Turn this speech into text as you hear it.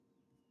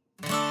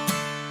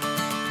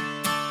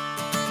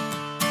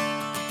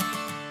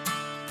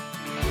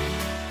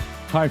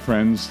Hi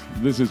friends,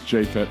 this is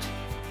Japhet.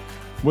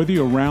 Whether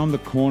you're around the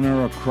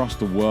corner or across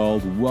the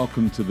world,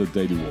 welcome to the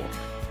Daily Walk.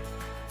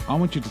 I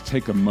want you to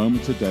take a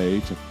moment today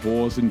to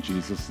pause in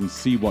Jesus and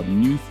see what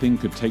new thing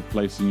could take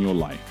place in your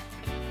life.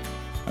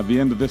 At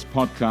the end of this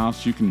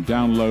podcast, you can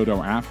download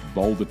our app,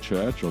 Boulder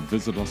Church, or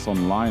visit us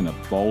online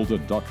at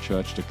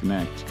boulder.church to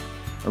connect.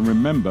 And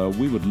remember,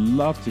 we would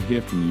love to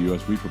hear from you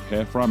as we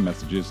prepare for our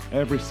messages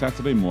every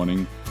Saturday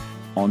morning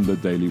on the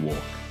Daily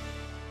Walk.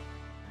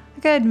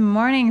 Good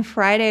morning,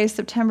 Friday,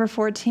 September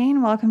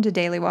 14. Welcome to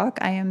Daily Walk.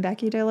 I am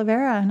Becky De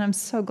Oliveira, and I'm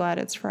so glad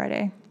it's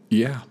Friday.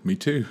 Yeah, me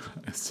too.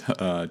 It's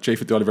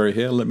Japhet De Oliveira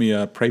here. Let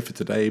me pray for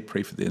today,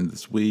 pray for the end of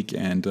this week,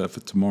 and for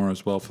tomorrow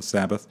as well, for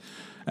Sabbath,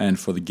 and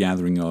for the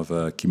gathering of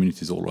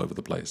communities all over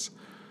the place.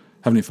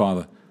 Heavenly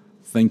Father,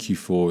 thank you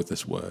for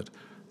this word.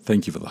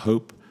 Thank you for the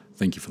hope.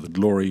 Thank you for the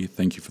glory.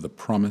 Thank you for the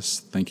promise.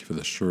 Thank you for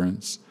the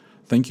assurance.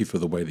 Thank you for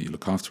the way that you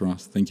look after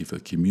us. Thank you for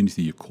the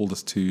community you've called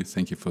us to.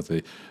 Thank you for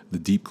the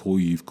deep call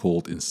you've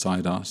called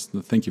inside us.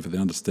 Thank you for the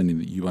understanding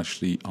that you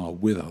actually are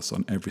with us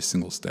on every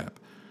single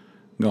step.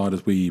 God,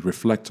 as we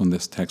reflect on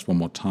this text one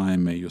more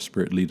time, may your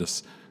Spirit lead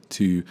us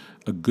to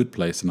a good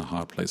place and a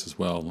hard place as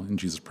well. In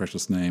Jesus'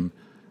 precious name,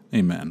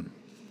 amen.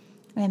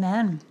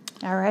 Amen.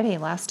 Alrighty,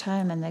 last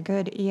time in the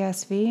good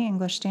ESV,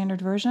 English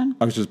Standard Version.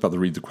 I was just about to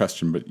read the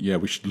question, but yeah,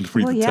 we should read the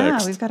text. Well,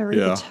 yeah, we've got to read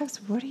the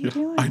text. What are you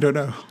doing? I don't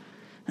know.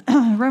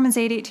 Romans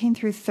 8:18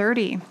 through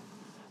 30,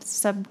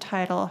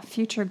 subtitle,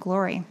 Future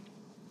Glory.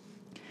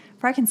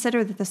 For I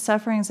consider that the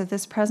sufferings of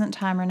this present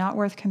time are not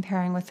worth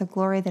comparing with the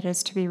glory that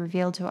is to be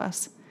revealed to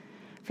us.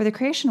 For the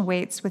creation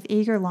waits with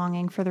eager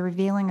longing for the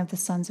revealing of the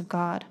sons of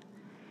God.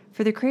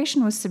 For the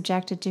creation was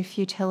subjected to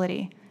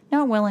futility,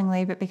 not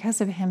willingly, but because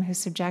of him who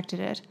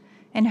subjected it,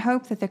 in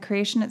hope that the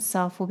creation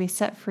itself will be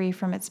set free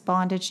from its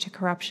bondage to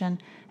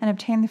corruption and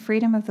obtain the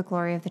freedom of the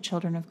glory of the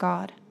children of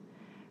God.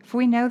 For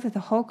we know that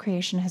the whole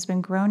creation has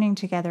been groaning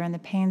together in the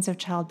pains of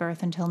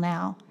childbirth until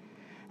now.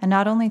 And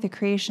not only the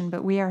creation,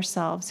 but we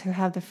ourselves, who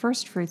have the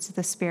first fruits of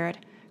the Spirit,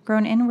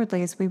 groan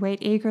inwardly as we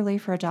wait eagerly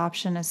for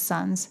adoption as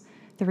sons,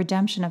 the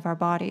redemption of our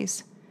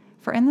bodies.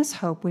 For in this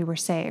hope we were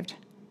saved.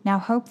 Now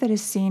hope that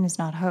is seen is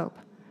not hope.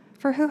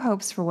 For who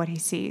hopes for what he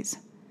sees?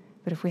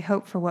 But if we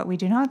hope for what we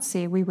do not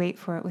see, we wait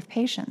for it with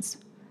patience.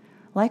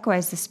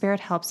 Likewise, the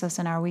Spirit helps us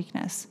in our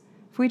weakness.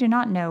 For we do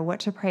not know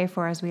what to pray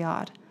for as we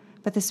ought,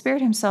 but the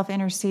Spirit himself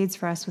intercedes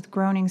for us with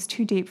groanings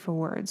too deep for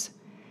words.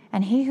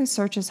 And he who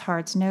searches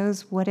hearts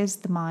knows what is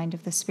the mind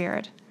of the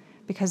Spirit,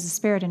 because the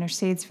Spirit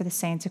intercedes for the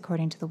saints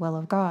according to the will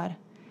of God.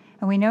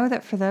 And we know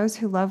that for those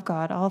who love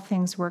God, all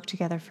things work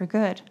together for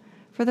good,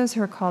 for those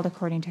who are called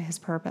according to his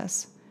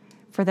purpose.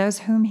 For those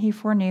whom he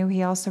foreknew,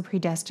 he also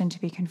predestined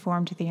to be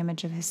conformed to the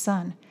image of his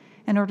Son,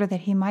 in order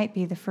that he might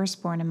be the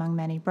firstborn among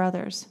many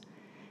brothers.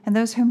 And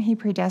those whom he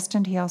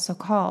predestined, he also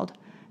called,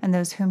 and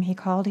those whom he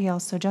called, he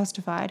also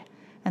justified,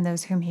 and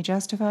those whom he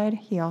justified,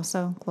 he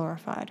also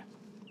glorified.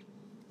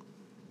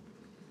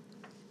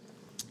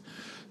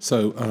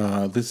 So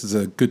this is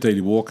a good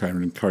daily walk. I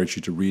would encourage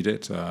you to read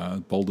it,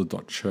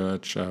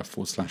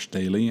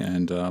 boulder.church/daily.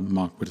 And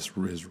Mark Witt has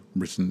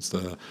written it's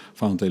the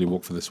final daily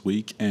walk for this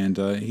week. And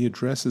he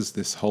addresses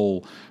this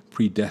whole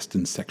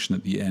predestined section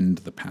at the end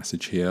of the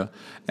passage here.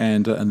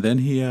 And then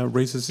he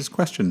raises this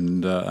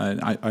question.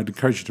 And I'd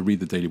encourage you to read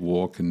the daily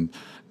walk and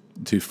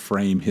to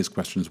frame his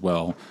question as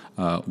well.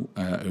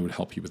 It would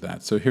help you with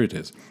that. So here it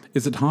is.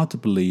 Is it hard to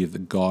believe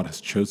that God has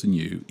chosen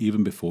you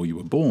even before you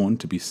were born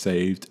to be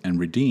saved and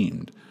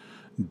redeemed?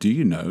 Do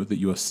you know that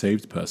you're a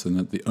saved person,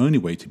 that the only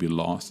way to be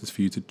lost is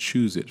for you to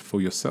choose it for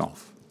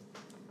yourself?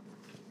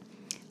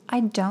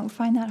 I don't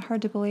find that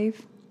hard to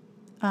believe.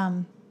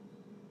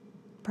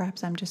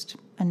 Perhaps I'm just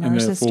a narcissist. And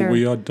therefore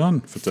we are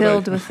done for today.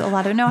 Filled with a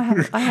lot of... No,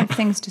 I have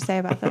things to say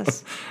about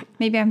this.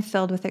 Maybe I'm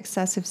filled with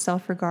excessive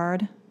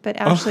self-regard. But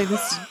actually,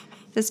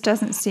 this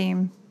doesn't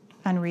seem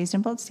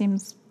unreasonable. It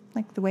seems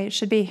like the way it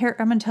should be. Here,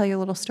 I'm going to tell you a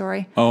little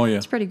story. Oh, yeah.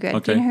 It's pretty good.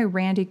 Okay. Do you know who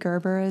Randy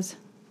Gerber is?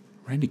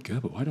 Randy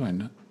Gerber? Why do I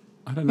know?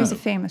 I don't know. He's a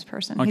famous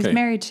person. Okay. He's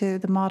married to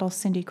the model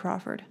Cindy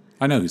Crawford.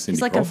 I know who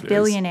Cindy Crawford is. Crawford He's like a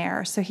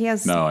billionaire. So he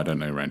has... No, I don't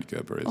know who Randy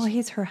Gerber is. Well,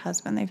 he's her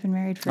husband. They've been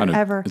married I know.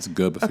 forever. It's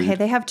Gerber food. Okay,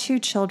 they have two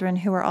children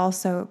who are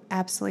also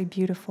absolutely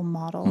beautiful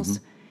models.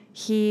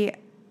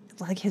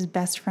 Mm-hmm. His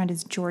best friend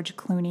is George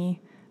Clooney.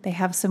 They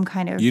have some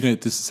kind of... You know,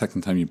 this is the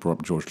second time you brought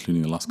up George Clooney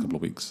in the last couple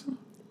of weeks.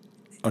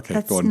 Okay,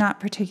 That's go on. not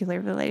particularly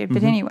related.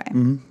 But anyway,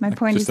 my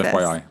point is this.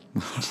 FYI.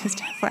 Just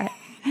FYI.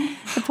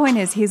 The point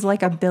is, he's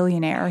like a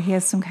billionaire. He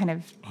has some kind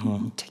of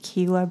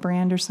tequila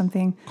brand or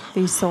something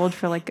that he sold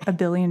for like $1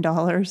 billion.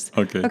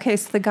 Okay,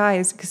 so the guy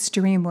is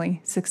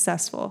extremely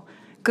successful,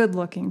 good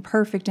looking,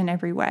 perfect in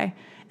every way.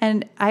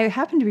 And I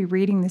happened to be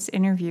reading this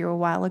interview a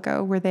while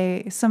ago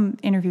where some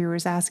interviewer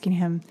was asking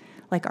him,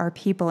 like, are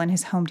people in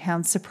his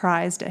hometown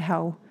surprised at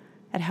how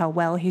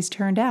well he's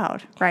turned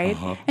out, right?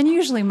 And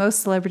usually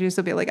most celebrities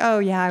will be like, oh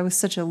yeah, I was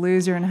such a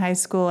loser in high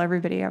school. I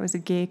was a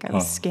geek. I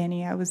was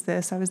skinny. I was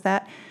this. I was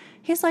that.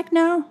 He's like,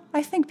 no,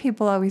 I think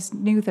people always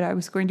knew that I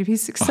was going to be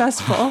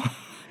successful.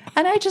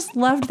 And I just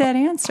loved that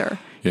answer.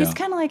 Yeah. He's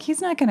kind of like,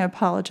 he's not going to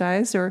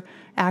apologize or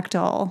act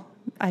all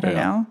I don't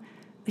Yeah. know.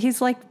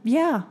 He's like,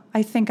 yeah,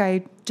 I think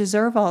I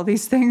deserve all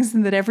these things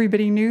and that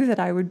everybody knew that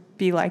I would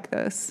be like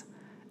this.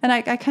 And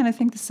I kind of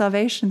think the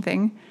salvation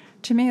thing,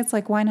 to me, it's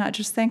like, why not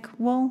just think,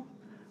 well,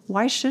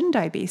 why shouldn't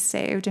I be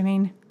saved? I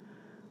mean,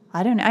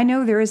 I don't know. I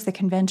know there is the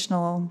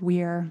conventional,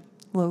 we're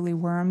lowly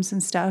worms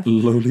and stuff.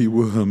 Lowly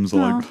worms,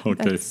 Well,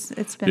 okay.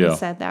 it's been Yeah.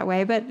 said that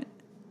way, but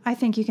I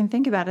think you can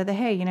think about it that,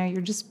 hey,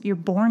 you're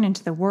born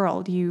into the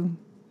world. You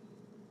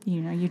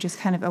just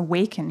kind of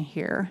awaken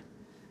here.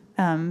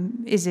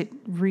 Is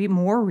it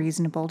more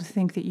reasonable to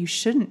think that you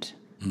shouldn't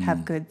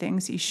have good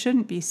things, you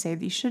shouldn't be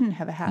saved, you shouldn't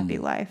have a happy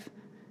life?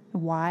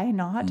 Why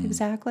not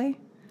exactly?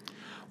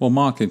 Well,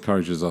 Mark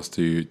encourages us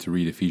to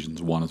read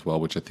Ephesians 1 as well,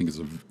 which I think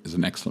is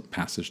an excellent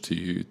passage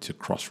to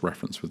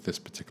cross-reference with this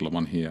particular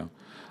one here.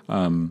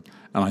 And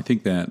I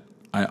think that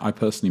I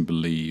personally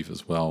believe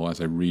as well, as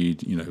I read,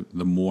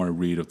 the more I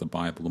read of the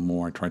Bible, the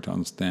more I try to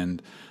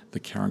understand the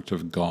character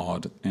of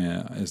God,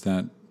 is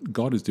that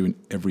God is doing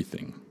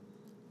everything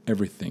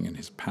in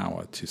his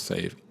power to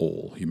save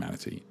all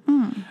humanity.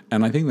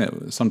 And I think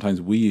that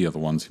sometimes we are the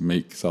ones who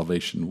make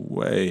salvation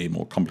way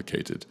more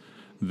complicated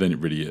than it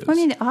really is. Well, I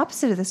mean, the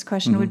opposite of this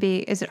question would be,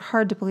 is it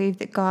hard to believe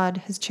that God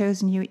has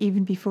chosen you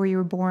even before you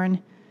were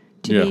born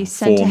to be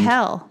sent to formed.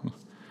 hell?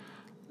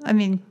 I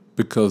mean,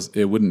 Because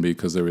it wouldn't be,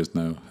 because there is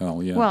no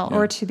hell. Yeah. well, yeah.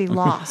 or to be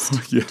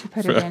lost, Yeah, to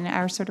put it in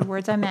our sort of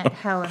words. I meant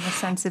hell in the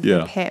sense of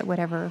Yeah. the pit,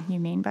 whatever you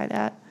mean by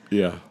that.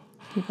 Yeah.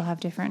 People have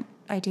different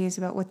ideas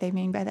about what they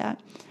mean by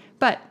that.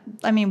 But,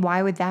 I mean,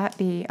 why would that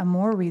be a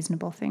more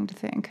reasonable thing to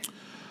think?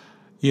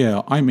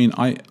 Yeah, I mean,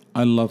 I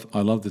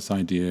love this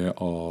idea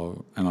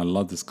of, and I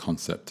love this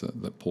concept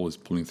that Paul is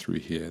pulling through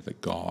here,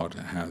 that God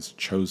has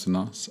chosen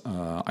us.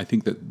 I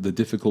think that the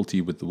difficulty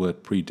with the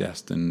word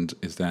predestined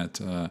is that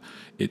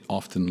it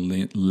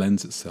often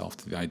lends itself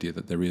to the idea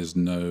that there is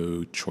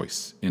no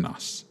choice in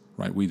us,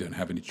 right? We don't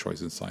have any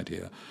choice inside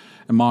here.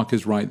 And Mark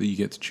is right that you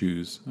get to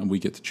choose, and we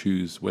get to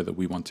choose whether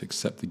we want to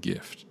accept the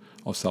gift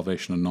of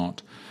salvation or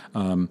not.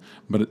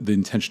 But the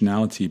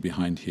intentionality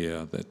behind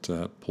here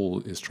that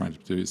Paul is trying to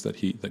do is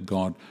that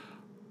God,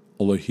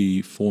 although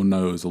he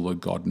foreknows, although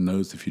God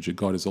knows the future,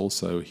 God is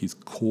also, he's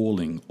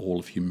calling all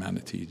of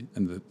humanity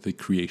and the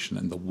creation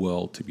and the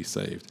world to be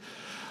saved.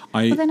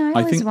 Well, then I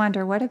always think,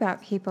 wonder, what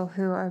about people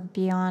who are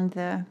beyond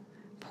the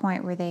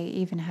point where they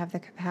even have the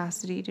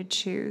capacity to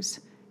choose?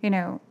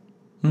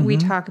 We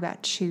talk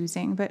about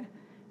choosing, but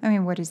I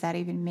mean, what does that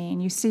even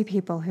mean? You see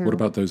people who... What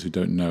about those who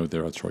don't know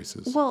there are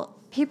choices? Well,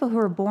 people who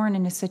are born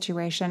in a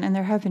situation, and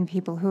there have been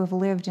people who have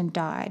lived and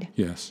died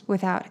Yes.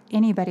 without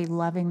anybody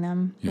loving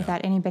them, Yeah.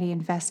 without anybody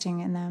investing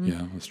in them,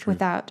 Yeah, that's true.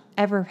 without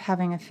ever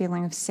having a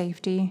feeling of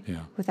safety,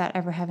 Yeah. without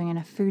ever having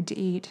enough food to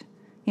eat.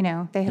 They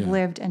have Yeah.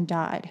 lived and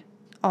died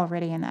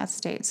already in that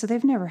state. So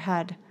they've never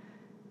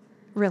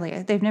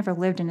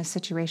lived in a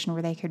situation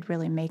where they could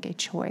really make a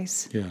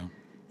choice. Yeah.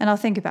 And I'll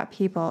think about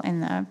people in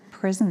the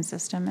prison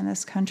system in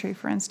this country,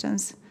 for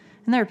instance.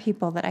 And there are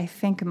people that I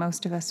think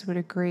most of us would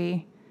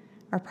agree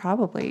are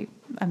probably,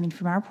 I mean,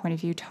 from our point of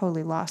view,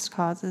 totally lost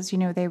causes.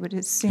 They would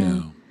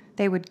assume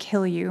they would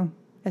kill you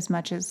as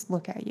much as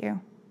look at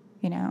you.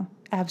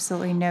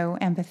 Absolutely no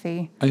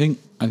empathy I think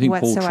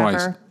whatsoever. Paul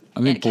tries.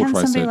 I think Paul Can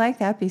tries somebody to. like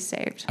that be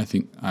saved?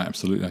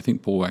 Absolutely. I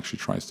think Paul actually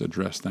tries to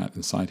address that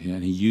inside here,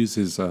 and he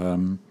uses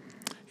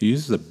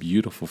a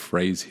beautiful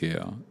phrase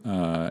here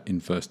in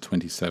verse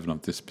 27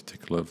 of this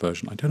particular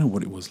version. I don't know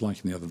what it was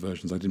like in the other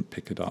versions. I didn't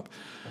pick it up,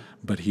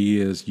 but he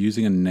is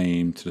using a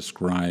name to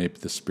describe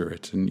the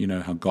Spirit, and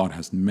how God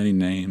has many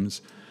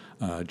names.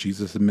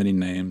 Jesus has many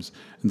names,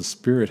 and the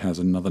Spirit has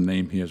another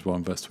name here as well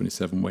in verse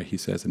 27, where he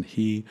says, "And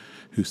he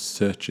who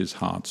searches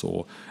hearts,"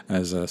 or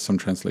as some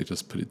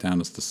translators put it down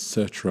as the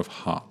searcher of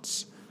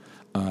hearts.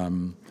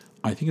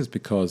 I think it's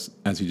because,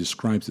 as he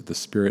describes it, the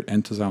Spirit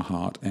enters our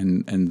heart,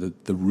 and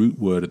the root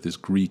word of this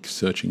Greek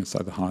searching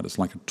inside the heart is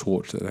like a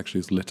torch that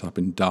actually is lit up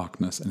in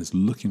darkness and is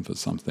looking for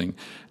something.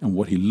 And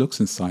what he looks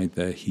inside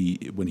there,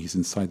 when he's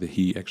inside there,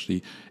 he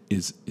actually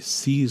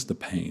sees the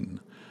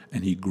pain,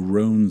 and he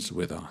groans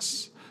with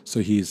us.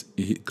 So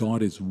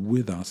God is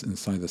with us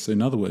inside this. So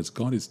in other words,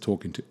 God is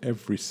talking to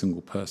every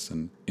single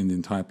person in the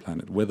entire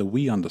planet, whether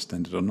we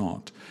understand it or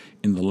not,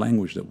 in the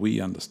language that we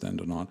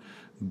understand or not.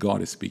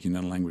 God is speaking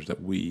in a language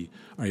that we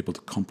are able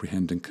to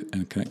comprehend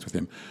and connect with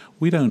him.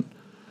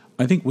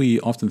 I think we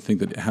often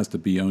think that it has to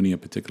be only a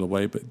particular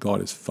way, but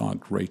God is far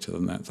greater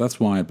than that. So that's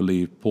why I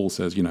believe Paul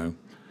says,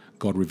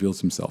 God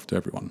reveals himself to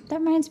everyone. That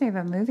reminds me of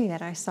a movie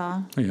that I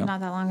saw Yeah. not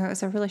that long ago. It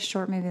was a really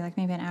short movie, like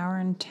maybe an hour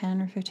and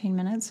 10 or 15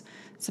 minutes.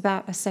 It's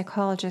about a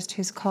psychologist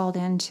who's called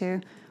in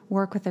to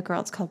work with a girl.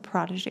 It's called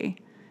Prodigy.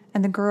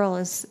 And the girl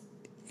is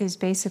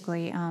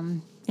basically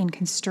in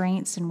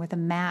constraints and with a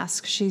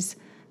mask. She's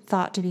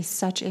thought to be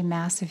such a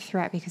massive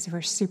threat because of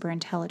her super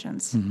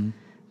intelligence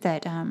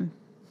that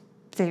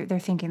they're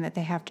thinking that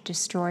they have to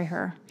destroy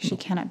her. She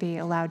cannot be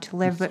allowed to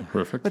live. But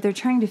horrific. what they're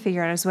trying to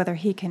figure out is whether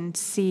he can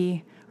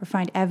see or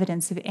find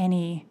evidence of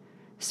any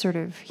sort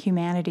of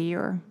humanity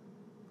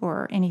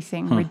or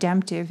anything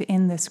redemptive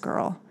in this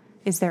girl.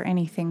 Is there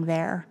anything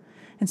there?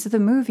 And so the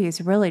movie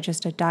is really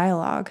just a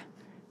dialogue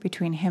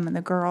between him and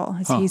the girl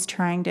as he's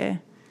trying to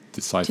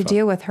Decipher.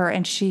 deal with her.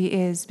 And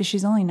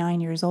she's only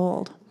 9 years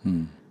old,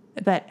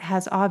 but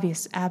has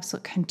obvious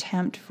absolute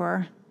contempt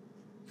for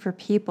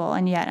people.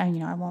 And yet,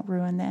 I won't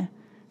ruin the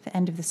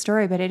end of the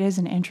story, but it is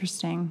an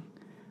interesting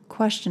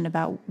question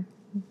about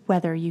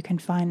whether you can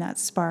find that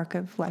spark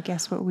of, I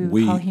guess, what we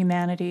would call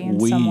humanity in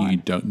someone. We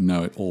don't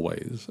know it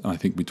always. And I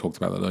think we talked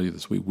about that earlier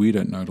this week. We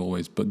don't know it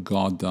always, but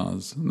God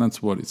does. And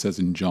that's what it says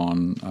in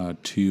John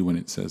 2 when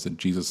it says that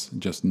Jesus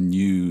just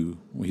knew,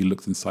 he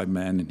looked inside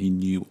men and he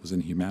knew what was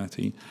in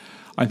humanity.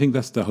 I think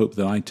that's the hope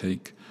that I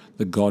take,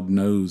 that God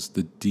knows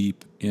the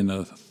deep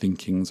inner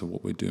thinkings of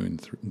what we're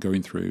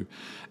going through.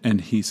 And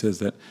he says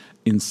that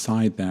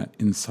inside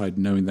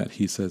knowing that,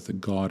 he says that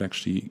God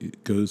actually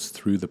goes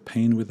through the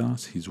pain with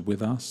us. He's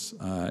with us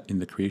in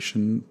the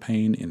creation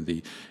pain, in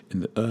the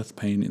earth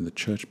pain, in the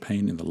church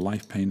pain, in the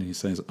life pain. And he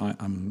says,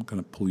 I'm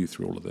going to pull you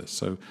through all of this.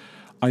 So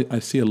I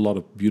see a lot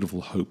of beautiful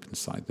hope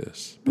inside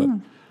this. But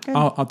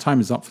our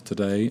time is up for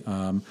today.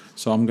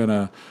 So I'm going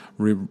to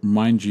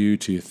remind you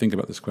to think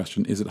about this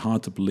question. Is it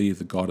hard to believe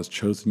that God has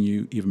chosen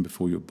you even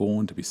before you were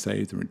born to be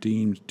saved and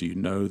redeemed? Do you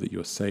know that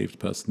you're a saved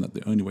person, that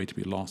the only way to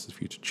be lost is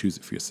for you to choose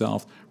it for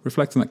yourself?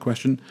 Reflect on that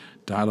question.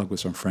 Dialogue with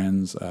some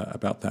friends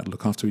about that.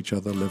 Look after each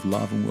other, live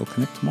love, and we'll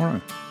connect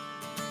tomorrow.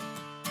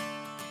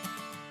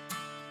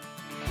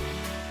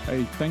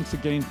 Hey, thanks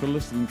again for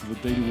listening to the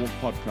Daily Walk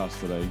podcast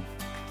today.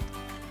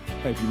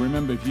 Hey,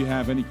 if you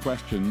have any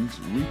questions,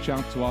 reach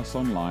out to us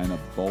online at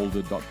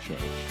boulder.church.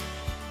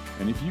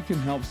 And if you can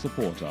help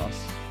support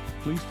us,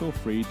 please feel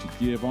free to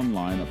give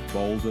online at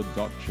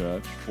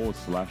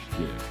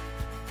boulder.church/give.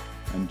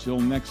 Until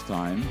next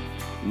time,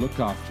 look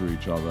after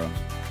each other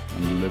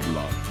and live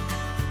love.